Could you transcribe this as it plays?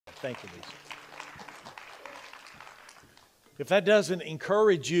Thank you, Lisa. If that doesn't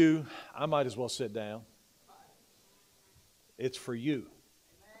encourage you, I might as well sit down. It's for you.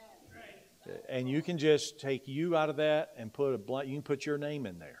 And you can just take you out of that and put you can put your name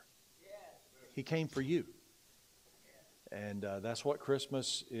in there. He came for you. And that's what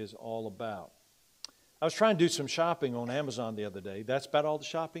Christmas is all about. I was trying to do some shopping on Amazon the other day. That's about all the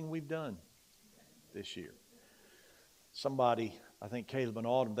shopping we've done this year. Somebody, I think Caleb and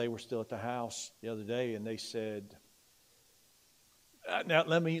Autumn, they were still at the house the other day, and they said, now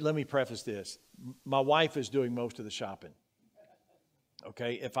let me preface this. My wife is doing most of the shopping.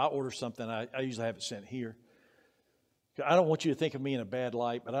 Okay, if I order something, I usually have it sent here. I don't want you to think of me in a bad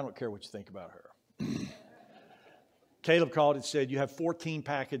light, but I don't care what you think about her. Caleb called and said, you have 14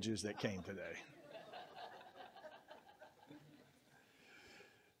 packages that came today.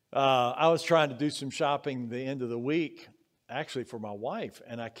 I was trying to do some shopping the end of the week, actually for my wife,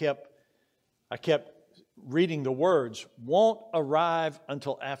 and I kept reading the words, won't arrive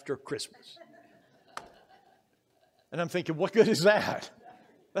until after Christmas. And I'm thinking, what good is that?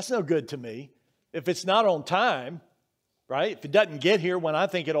 That's no good to me. If it's not on time, right? If it doesn't get here when I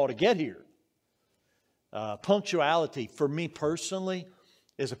think it ought to get here. Punctuality, for me personally,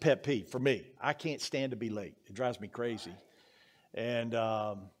 is a pet peeve. For me, I can't stand to be late. It drives me crazy. And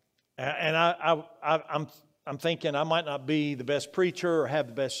I'm thinking I might not be the best preacher or have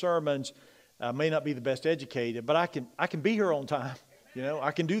the best sermons. I may not be the best educated, but I can be here on time. You know,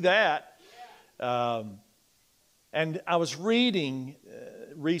 I can do that. And I was reading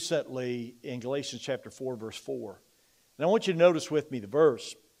recently in Galatians chapter 4, verse 4. And I want you to notice with me the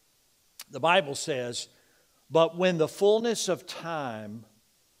verse. The Bible says, but when the fullness of time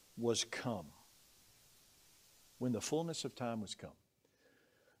was come. When the fullness of time was come.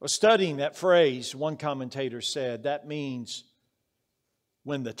 Well, studying that phrase, one commentator said, that means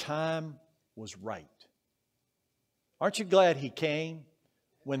when the time was right. Aren't you glad He came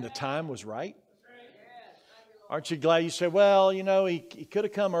when the time was right? Aren't you glad? You say, well, you know, he could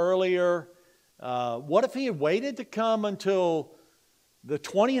have come earlier. What if He had waited to come until the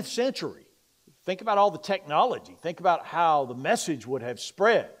 20th century? Think about all the technology. Think about how the message would have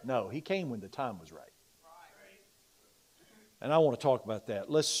spread. No, He came when the time was right. And I want to talk about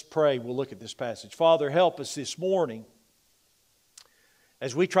that. Let's pray. We'll look at this passage. Father, help us this morning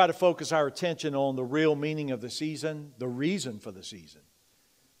as we try to focus our attention on the real meaning of the season, the reason for the season.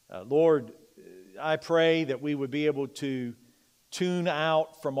 Lord, I pray that we would be able to tune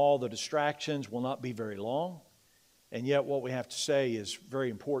out from all the distractions. Will not be very long. And yet what we have to say is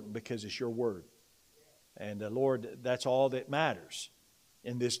very important because it's Your Word. And Lord, that's all that matters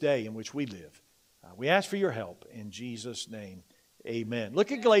in this day in which we live. We ask for Your help in Jesus' name. Amen.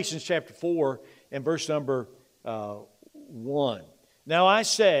 Look at Galatians chapter 4 and verse number 1. Now I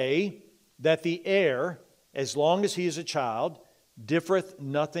say that the heir, as long as he is a child, differeth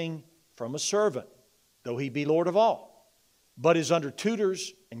nothing from a servant, though he be Lord of all, but is under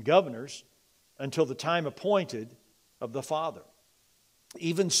tutors and governors until the time appointed of the Father.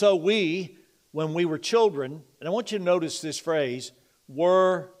 Even so we, when we were children, and I want you to notice this phrase,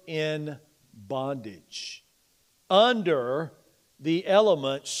 were in bondage, under the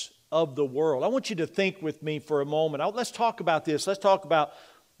elements of the world. I want you to think with me for a moment. Let's talk about this. Let's talk about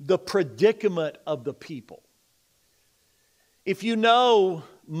the predicament of the people. If you know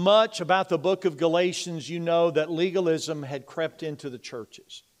much about the book of Galatians, you know that legalism had crept into the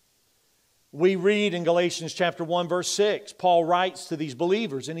churches. We read in Galatians chapter 1, verse 6, Paul writes to these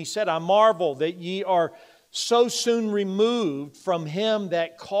believers, and he said, I marvel that ye are so soon removed from Him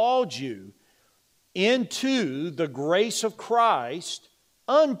that called you into the grace of Christ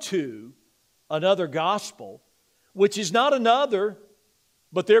unto another gospel, which is not another,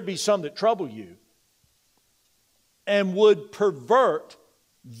 but there be some that trouble you, and would pervert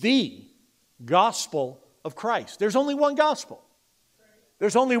the gospel of Christ. There's only one gospel.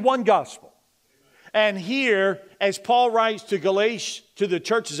 There's only one gospel. And here, as Paul writes to the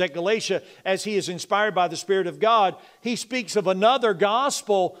churches at Galatia, as he is inspired by the Spirit of God, he speaks of another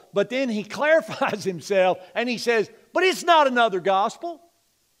gospel, but then he clarifies himself and he says, but it's not another gospel,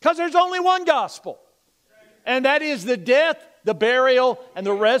 because there's only one gospel. And that is the death, the burial, and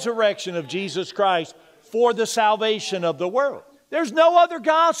the resurrection of Jesus Christ for the salvation of the world. There's no other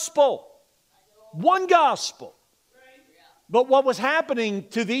gospel. One gospel. But what was happening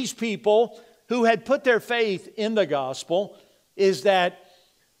to these people who had put their faith in the gospel is that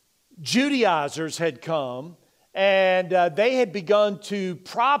Judaizers had come and they had begun to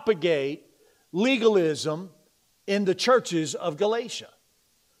propagate legalism in the churches of Galatia,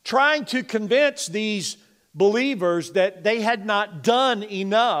 trying to convince these believers that they had not done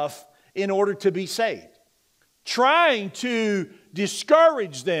enough in order to be saved. Trying to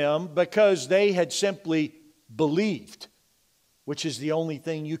discourage them because they had simply believed, which is the only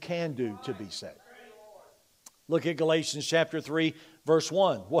thing you can do to be saved. Look at Galatians chapter 3, verse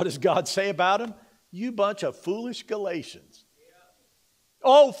 1. What does God say about them? You bunch of foolish Galatians.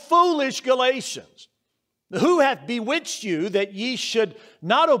 Oh, foolish Galatians! Who hath bewitched you that ye should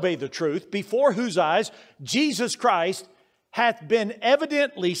not obey the truth, before whose eyes Jesus Christ hath been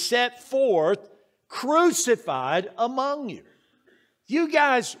evidently set forth, crucified among you? You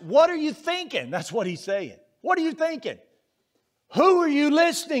guys, what are you thinking? That's what he's saying. What are you thinking? Who are you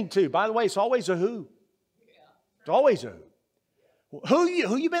listening to? By the way, it's always a who. It's always a who. Who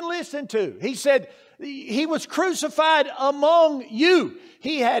you been listening to? He said he was crucified among you.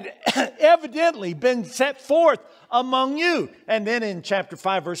 He had evidently been set forth among you. And then in chapter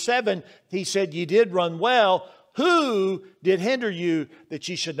 5, verse 7, he said, ye did run well. Who did hinder you that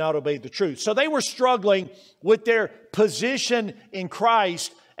ye should not obey the truth? So they were struggling with their position in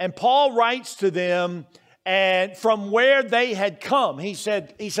Christ. And Paul writes to them, and from where they had come, he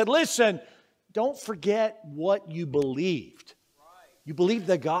said, listen, don't forget what you believed. You believed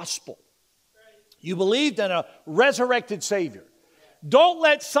the gospel. You believed in a resurrected Savior. Don't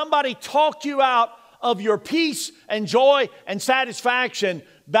let somebody talk you out of your peace and joy and satisfaction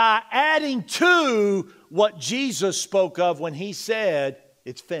by adding to what Jesus spoke of when he said,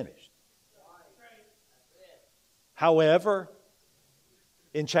 it's finished. However,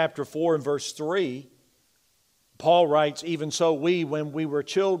 in chapter 4 and verse 3, Paul writes, even so we, when we were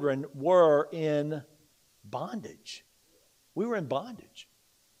children, were in bondage. We were in bondage.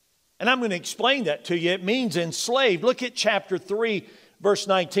 And I'm going to explain that to you. It means enslaved. Look at chapter 3, verse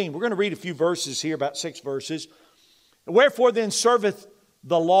 19. We're going to read a few verses here, about 6 verses. Wherefore then serveth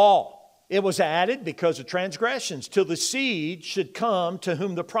the law? It was added because of transgressions, till the seed should come to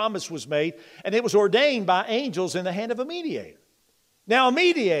whom the promise was made, and it was ordained by angels in the hand of a mediator. Now a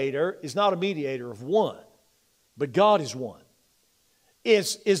mediator is not a mediator of one, but God is one.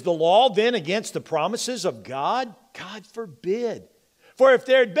 Is the law then against the promises of God? God forbid. For if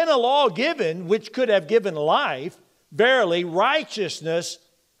there had been a law given which could have given life, verily righteousness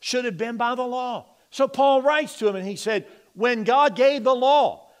should have been by the law. So Paul writes to him and he said, when God gave the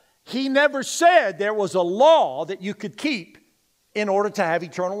law, he never said there was a law that you could keep in order to have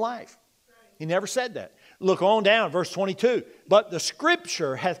eternal life. He never said that. Look on down, verse 22. But the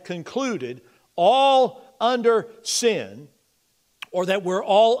Scripture hath concluded all under sin, or that we're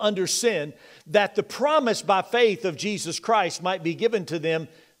all under sin, that the promise by faith of Jesus Christ might be given to them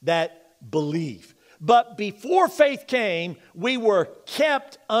that believe. But before faith came, we were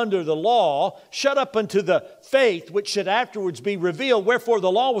kept under the law, shut up unto the faith which should afterwards be revealed. Wherefore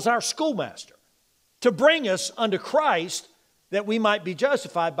the law was our schoolmaster, to bring us unto Christ, that we might be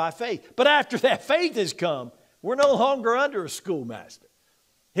justified by faith. But after that faith has come, we're no longer under a schoolmaster.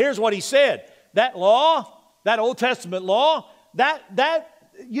 Here's what he said. That law, that Old Testament law, that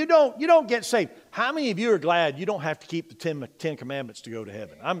you don't get saved. How many of you are glad you don't have to keep the Ten Commandments to go to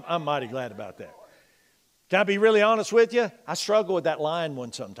heaven? I'm mighty glad about that. Can I be really honest with you? I struggle with that lying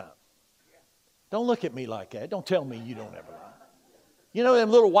one sometimes. Don't look at me like that. Don't tell me you don't ever lie. You know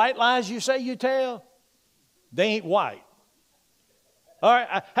them little white lies you say you tell? They ain't white. All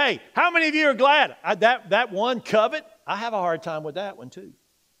right. Hey, how many of you are glad? That one, covet, I have a hard time with that one too.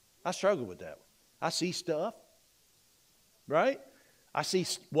 I struggle with that one. I see stuff, right? I see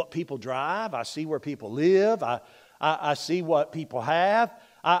what people drive. I see where people live. I see what people have.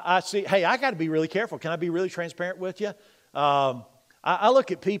 I see, hey, I got to be really careful. Can I be really transparent with you? I look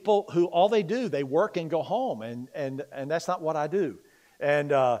at people who all they do, they work and go home, and that's not what I do.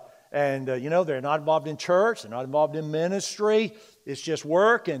 And you know, they're not involved in church. They're not involved in ministry. It's just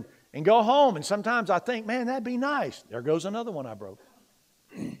work and go home. And sometimes I think, man, that'd be nice. There goes another one I broke.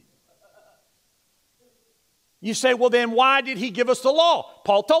 You say, well, then why did he give us the law?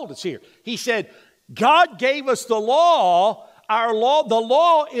 Paul told us here. He said, God gave us the law. The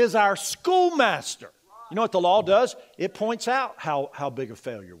law is our schoolmaster. You know what the law does? It points out how big a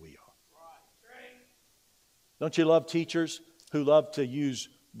failure we are. Don't you love teachers who love to use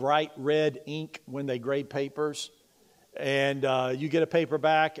bright red ink when they grade papers? And you get a paper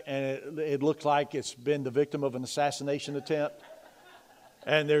back and it looks like it's been the victim of an assassination attempt.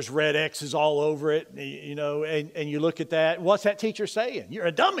 And there's red X's all over it, you know, and you look at that. What's that teacher saying? You're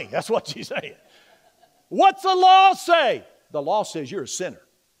a dummy. That's what she's saying. What's the law say? The law says you're a sinner.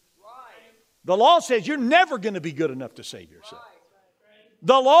 The law says you're never going to be good enough to save yourself.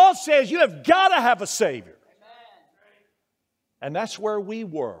 The law says you have got to have a Savior. And that's where we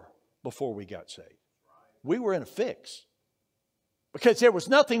were before we got saved. we were in a fix. Because there was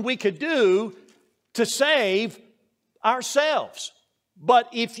nothing we could do to save ourselves. But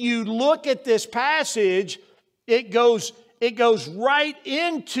if you look at this passage, it goes right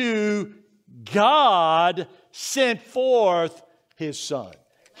into God sent forth His Son.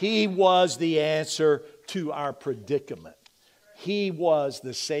 He was the answer to our predicament. He was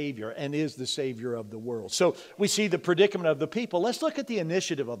the Savior and is the Savior of the world. So we see the predicament of the people. Let's look at the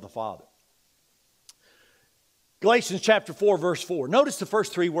initiative of the Father. Galatians chapter 4, verse 4. Notice the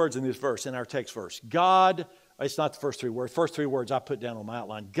first three words in this verse, in our text verse. God, it's not the first three words. First three words I put down on my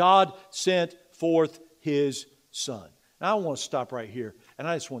outline. God sent forth His Son. Now I want to stop right here, and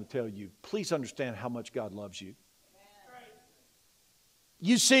I just want to tell you, please understand how much God loves you.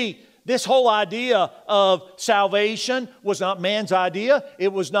 You see, this whole idea of salvation was not man's idea.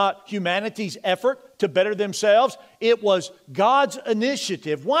 It was not humanity's effort to better themselves. It was God's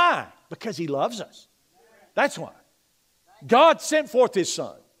initiative. Why? Because He loves us. That's why. God sent forth His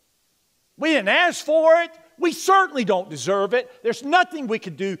Son. We didn't ask for it. We certainly don't deserve it. There's nothing we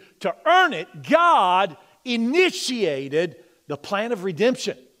could do to earn it. God initiated the plan of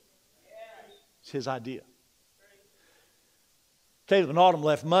redemption. It's His idea. Caleb and Autumn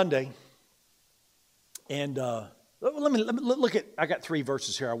left Monday. And let me look at, I got 3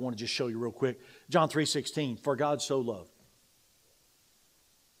 verses here I want to just show you real quick. John 3:16, for God so loved.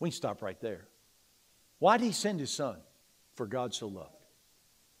 We can stop right there. Why did He send His Son? For God so loved.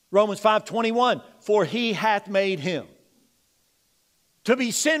 Romans 5:21, for He hath made Him to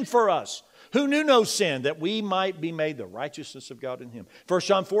be sin for us, who knew no sin, that we might be made the righteousness of God in Him. 1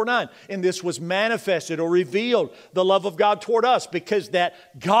 John 4:9, and this was manifested or revealed the love of God toward us, because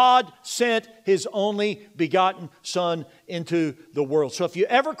that God sent His only begotten Son into the world. So if you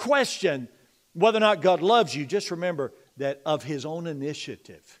ever question whether or not God loves you, just remember that of His own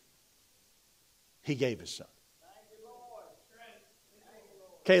initiative, He gave His Son.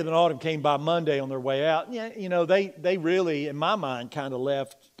 Caleb and Autumn came by Monday on their way out. Yeah, you know, they really, in my mind, kind of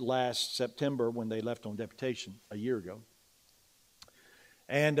left last September when they left on deputation a year ago.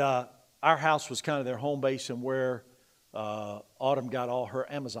 And our house was kind of their home base and where Autumn got all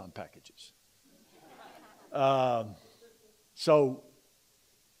her Amazon packages. So,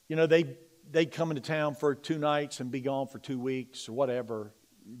 you know, they'd come into town for 2 nights and be gone for 2 weeks or whatever,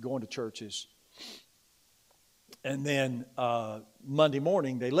 going to churches. And then Monday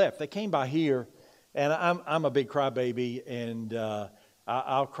morning they left. They came by here, and I'm a big crybaby, and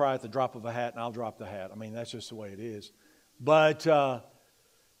I'll cry at the drop of a hat, and I'll drop the hat. I mean, that's just the way it is. But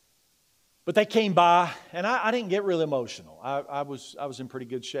they came by, and I didn't get really emotional. I was in pretty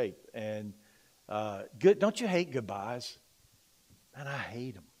good shape. And good. Don't you hate goodbyes? Man, I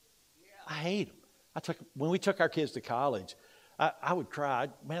hate them. I hate them. When we took our kids to college, I would cry.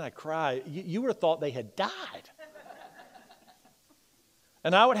 Man, I cry. You would have thought they had died.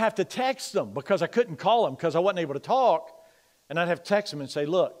 And I would have to text them because I couldn't call them because I wasn't able to talk. And I'd have to text them and say,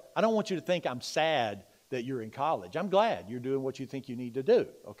 look, I don't want you to think I'm sad that you're in college. I'm glad you're doing what you think you need to do.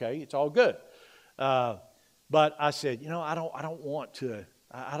 Okay, it's all good. But I said, you know, I don't want to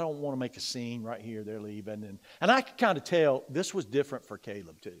make a scene right here. They're leaving. And I could kind of tell this was different for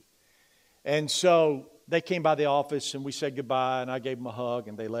Caleb too. And so they came by the office and we said goodbye and I gave them a hug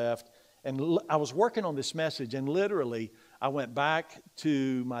and they left. And I was working on this message and literally I went back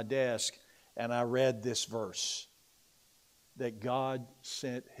to my desk and I read this verse that God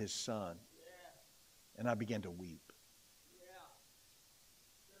sent His Son. And I began to weep.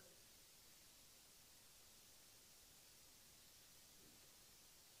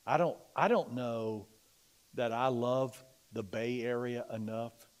 I don't know that I love the Bay Area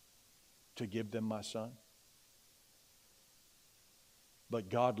enough to give them my son. But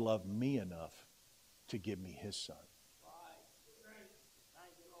God loved me enough to give me His Son.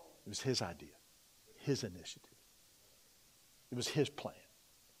 It was His idea, His initiative. It was His plan.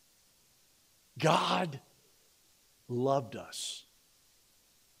 God loved us.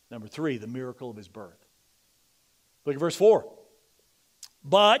 Number 3, the miracle of His birth. Look at verse 4.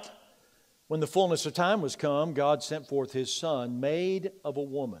 But when the fullness of time was come, God sent forth His Son, made of a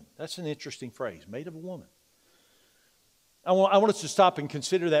woman. That's an interesting phrase, made of a woman. I want us to stop and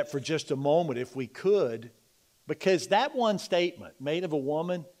consider that for just a moment if we could, because that one statement, made of a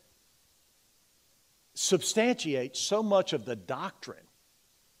woman, substantiates so much of the doctrine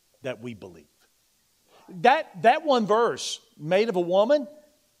that we believe. That one verse, made of a woman,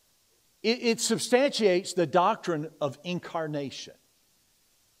 it substantiates the doctrine of incarnation.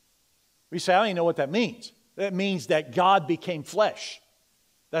 We say, I don't even know what that means. That means that God became flesh.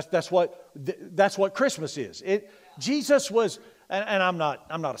 That's what Christmas is. Jesus was, and I'm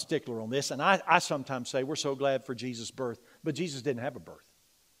not a stickler on this, and I sometimes say we're so glad for Jesus' birth, but Jesus didn't have a birth.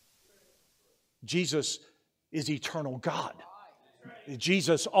 Jesus is eternal God.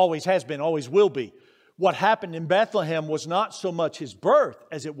 Jesus always has been, always will be. What happened in Bethlehem was not so much His birth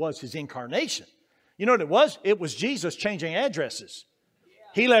as it was His incarnation. You know what it was? It was Jesus changing addresses.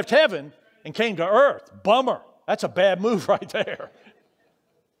 He left heaven and came to earth. Bummer. That's a bad move right there.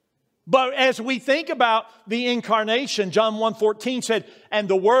 But as we think about the incarnation, John 1:14 said, and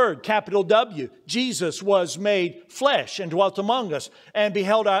the Word, capital W, Jesus was made flesh and dwelt among us and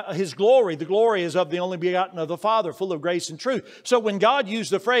beheld His glory. The glory is of the only begotten of the Father, full of grace and truth. So when God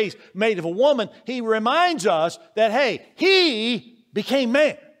used the phrase made of a woman, He reminds us that, hey, He became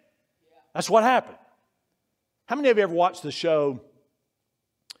man. That's what happened. How many of you ever watched the show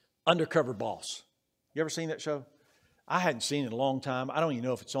Undercover Boss? You ever seen that show? I hadn't seen it in a long time. I don't even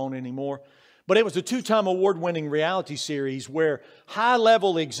know if it's on anymore. But it was a 2-time award-winning reality series where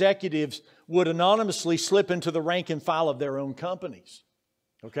high-level executives would anonymously slip into the rank and file of their own companies.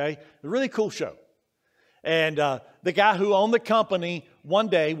 Okay? A really cool show. And the guy who owned the company one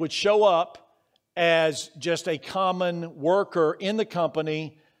day would show up as just a common worker in the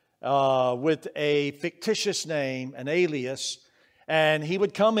company with a fictitious name, an alias. And he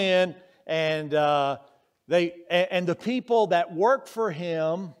would come in and the people that worked for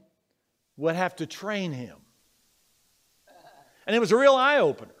him would have to train him. And it was a real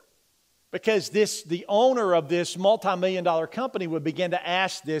eye-opener because the owner of this multi-million-dollar company would begin to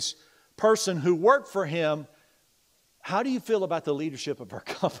ask this person who worked for him, how do you feel about the leadership of our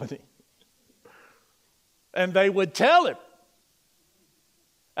company? And they would tell him.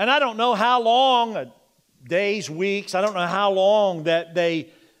 And I don't know how long, days, weeks, I don't know how long that they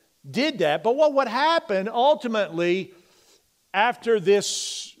did that. But what would happen ultimately after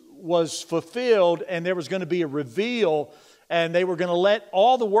this was fulfilled and there was going to be a reveal and they were going to let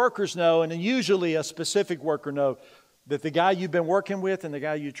all the workers know, and usually a specific worker know, that the guy you've been working with and the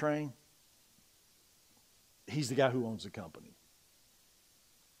guy you train, he's the guy who owns the company.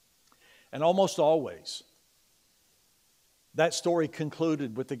 And almost always, that story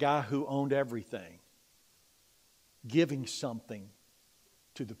concluded with the guy who owned everything giving something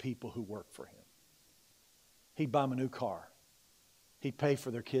to the people who work for him. He'd buy them a new car. He'd pay for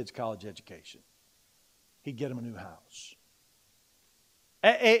their kids' college education. He'd get them a new house.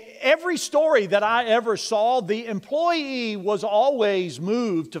 Every story that I ever saw, the employee was always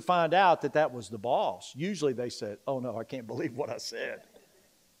moved to find out that that was the boss. Usually they said, oh no, I can't believe what I said.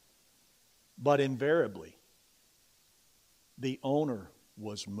 But invariably, the owner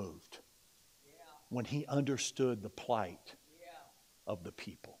was moved when he understood the plight of the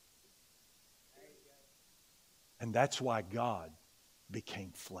people. And that's why God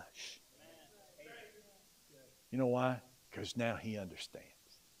became flesh. You know why? Because now He understands.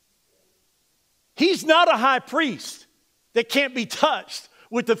 He's not a high priest that can't be touched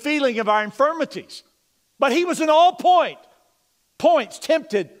with the feeling of our infirmities. But He was in all points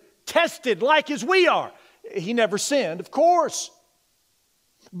tempted, tested like as we are. He never sinned, of course.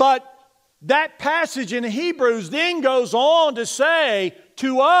 But that passage in Hebrews then goes on to say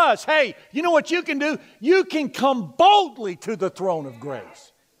to us, hey, you know what you can do? You can come boldly to the throne of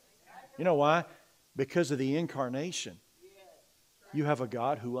grace. You know why? Because of the incarnation. You have a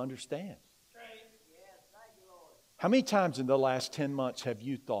God who understands. How many times in the last 10 months have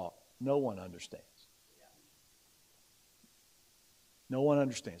you thought, no one understands? No one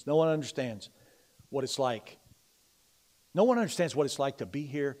understands. No one understands what it's like. No one understands what it's like to be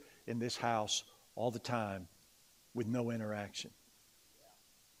here in this house all the time with no interaction.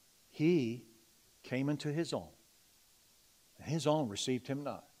 He came into His own, and His own received Him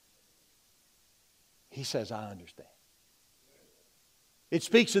not. He says, I understand. It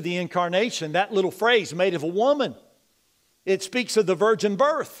speaks of the incarnation, that little phrase, made of a woman. It speaks of the virgin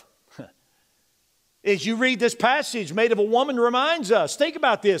birth. As you read this passage, made of a woman reminds us. Think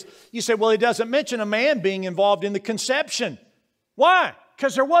about this. You say, well, it doesn't mention a man being involved in the conception. Why?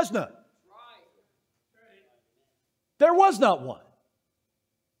 Because there was none. There was not one.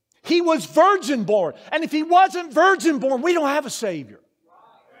 He was virgin born. And if He wasn't virgin born, we don't have a Savior.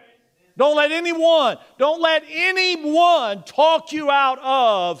 Don't let anyone talk you out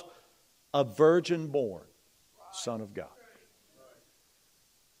of a virgin born Son of God.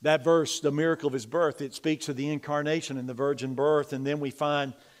 That verse, the miracle of His birth, it speaks of the incarnation and the virgin birth. And then we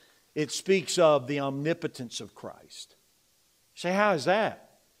find it speaks of the omnipotence of Christ. You say, how is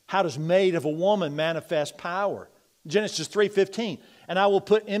that? How does made of a woman manifest power? Genesis 3:15. And I will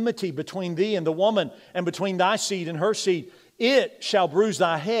put enmity between thee and the woman, and between thy seed and her seed. It shall bruise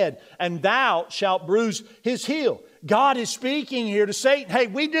thy head, and thou shalt bruise his heel. God is speaking here to Satan. Hey,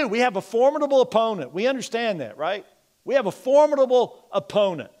 we have a formidable opponent. We understand that, right? We have a formidable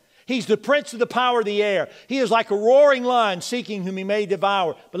opponent. He's the prince of the power of the air. He is like a roaring lion seeking whom he may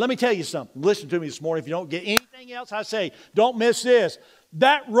devour. But let me tell you something. Listen to me this morning. If you don't get anything else I say, don't miss this.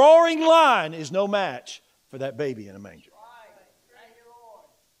 That roaring lion is no match for that baby in a manger.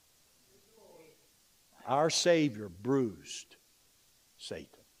 Our Savior bruised Satan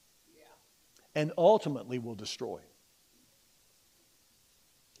and ultimately will destroy him.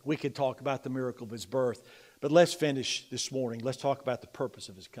 We could talk about the miracle of his birth, but let's finish this morning. Let's talk about the purpose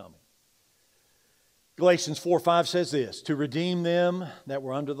of his coming. Galatians 4:5 says this, to redeem them that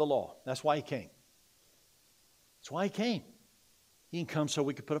were under the law. That's why he came. That's why he came. He didn't come so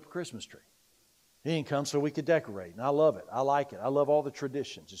we could put up a Christmas tree. He didn't come so we could decorate. And I love it. I like it. I love all the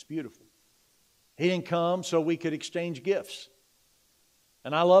traditions. It's beautiful. He didn't come so we could exchange gifts.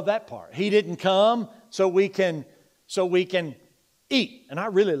 And I love that part. He didn't come so we can eat. And I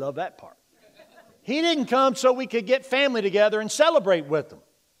really love that part. He didn't come so we could get family together and celebrate with them.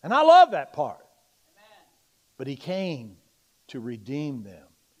 And I love that part. But he came to redeem them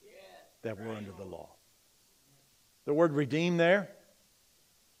that were under the law. The word redeem there,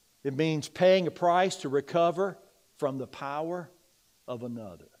 it means paying a price to recover from the power of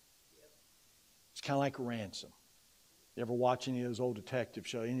another. It's kind of like a ransom. You ever watch any of those old detective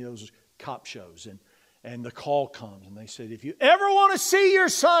shows, any of those cop shows, and the call comes and they said, if you ever want to see your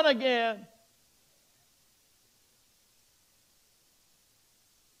son again,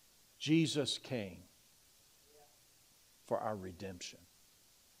 Jesus came for our redemption.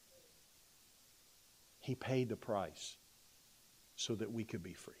 He paid the price so that we could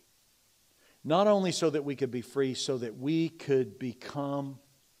be free. Not only so that we could be free, so that we could become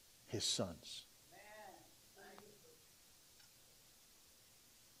His sons.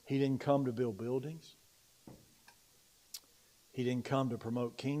 He didn't come to build buildings. He didn't come to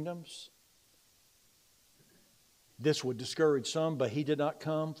promote kingdoms. This would discourage some, but He did not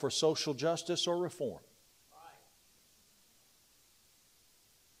come for social justice or reform.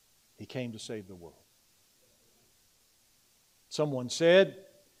 He came to save the world. Someone said,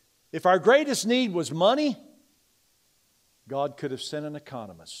 if our greatest need was money, God could have sent an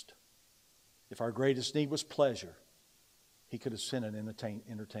economist. If our greatest need was pleasure, He could have sent an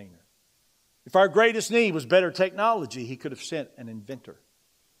entertainer. If our greatest need was better technology, He could have sent an inventor.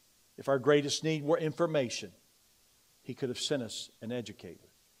 If our greatest need were information, He could have sent us an educator.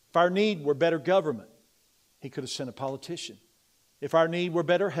 If our need were better government, He could have sent a politician. If our need were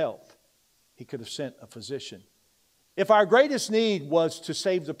better health, He could have sent a physician. If our greatest need was to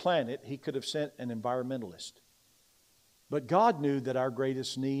save the planet, He could have sent an environmentalist. But God knew that our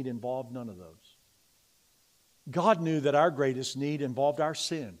greatest need involved none of those. God knew that our greatest need involved our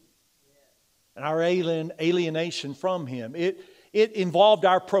sin and our alienation from Him. It involved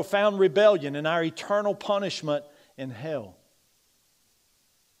our profound rebellion and our eternal punishment in hell.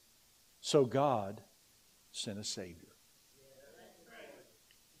 So God sent a Savior.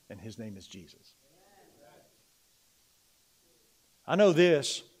 And His name is Jesus. I know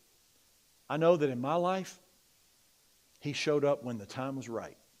this. I know that in my life, He showed up when the time was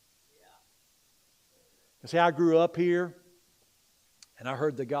right. See, I grew up here, and I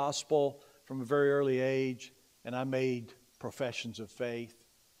heard the gospel from a very early age, and I made professions of faith.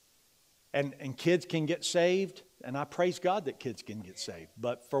 And kids can get saved, and I praise God that kids can get saved.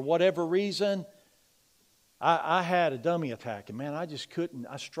 But for whatever reason, I had a dummy attack, and man, I just couldn't.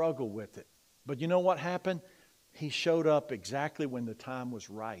 I struggled with it. But you know what happened? He showed up exactly when the time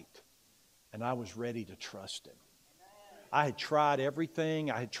was right, and I was ready to trust Him. I had tried everything.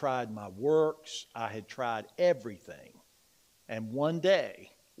 I had tried my works. I had tried everything. And one day,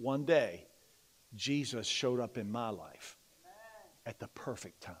 Jesus showed up in my life at the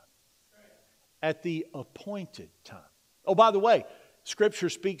perfect time. At the appointed time. Oh, by the way, Scripture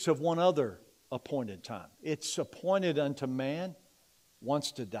speaks of one other appointed time. It's appointed unto man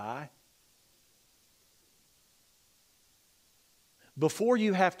once to die. Before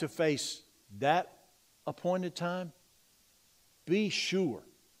you have to face that appointed time, be sure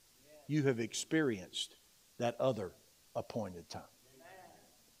you have experienced that other appointed time.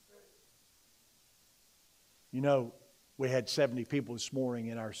 You know, we had 70 people this morning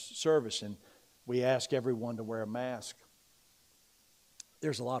in our service, and we asked everyone to wear a mask.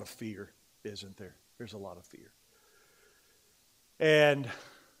 There's a lot of fear, isn't there? There's a lot of fear. And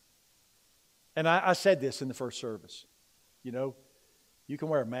I said this in the first service. You know, you can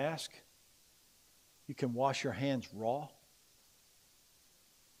wear a mask. You can wash your hands raw.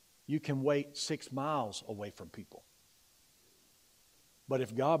 You can wait 6 miles away from people. But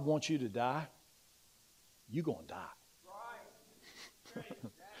if God wants you to die, you're going to die.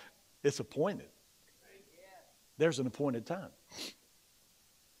 It's appointed. There's an appointed time.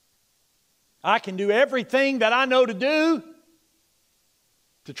 I can do everything that I know to do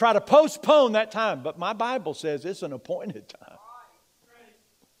to try to postpone that time. But my Bible says it's an appointed time.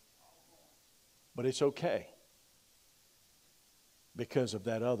 But it's okay because of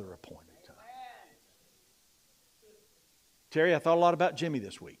that other appointed time. Terry, I thought a lot about Jimmy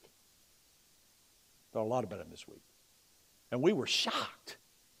this week. Thought a lot about him this week. And we were shocked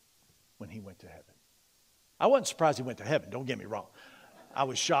when he went to heaven. I wasn't surprised he went to heaven, don't get me wrong. I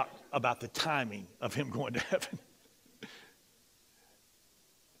was shocked about the timing of him going to heaven.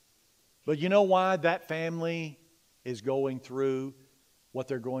 But you know why that family is going through what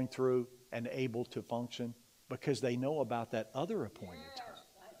they're going through and able to function? Because they know about that other appointed time.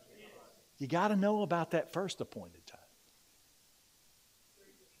 You got to know about that first appointed time.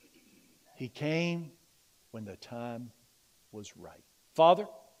 He came when the time was right. Father,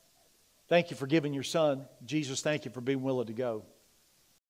 thank you for giving your Son. Jesus, thank you for being willing to go.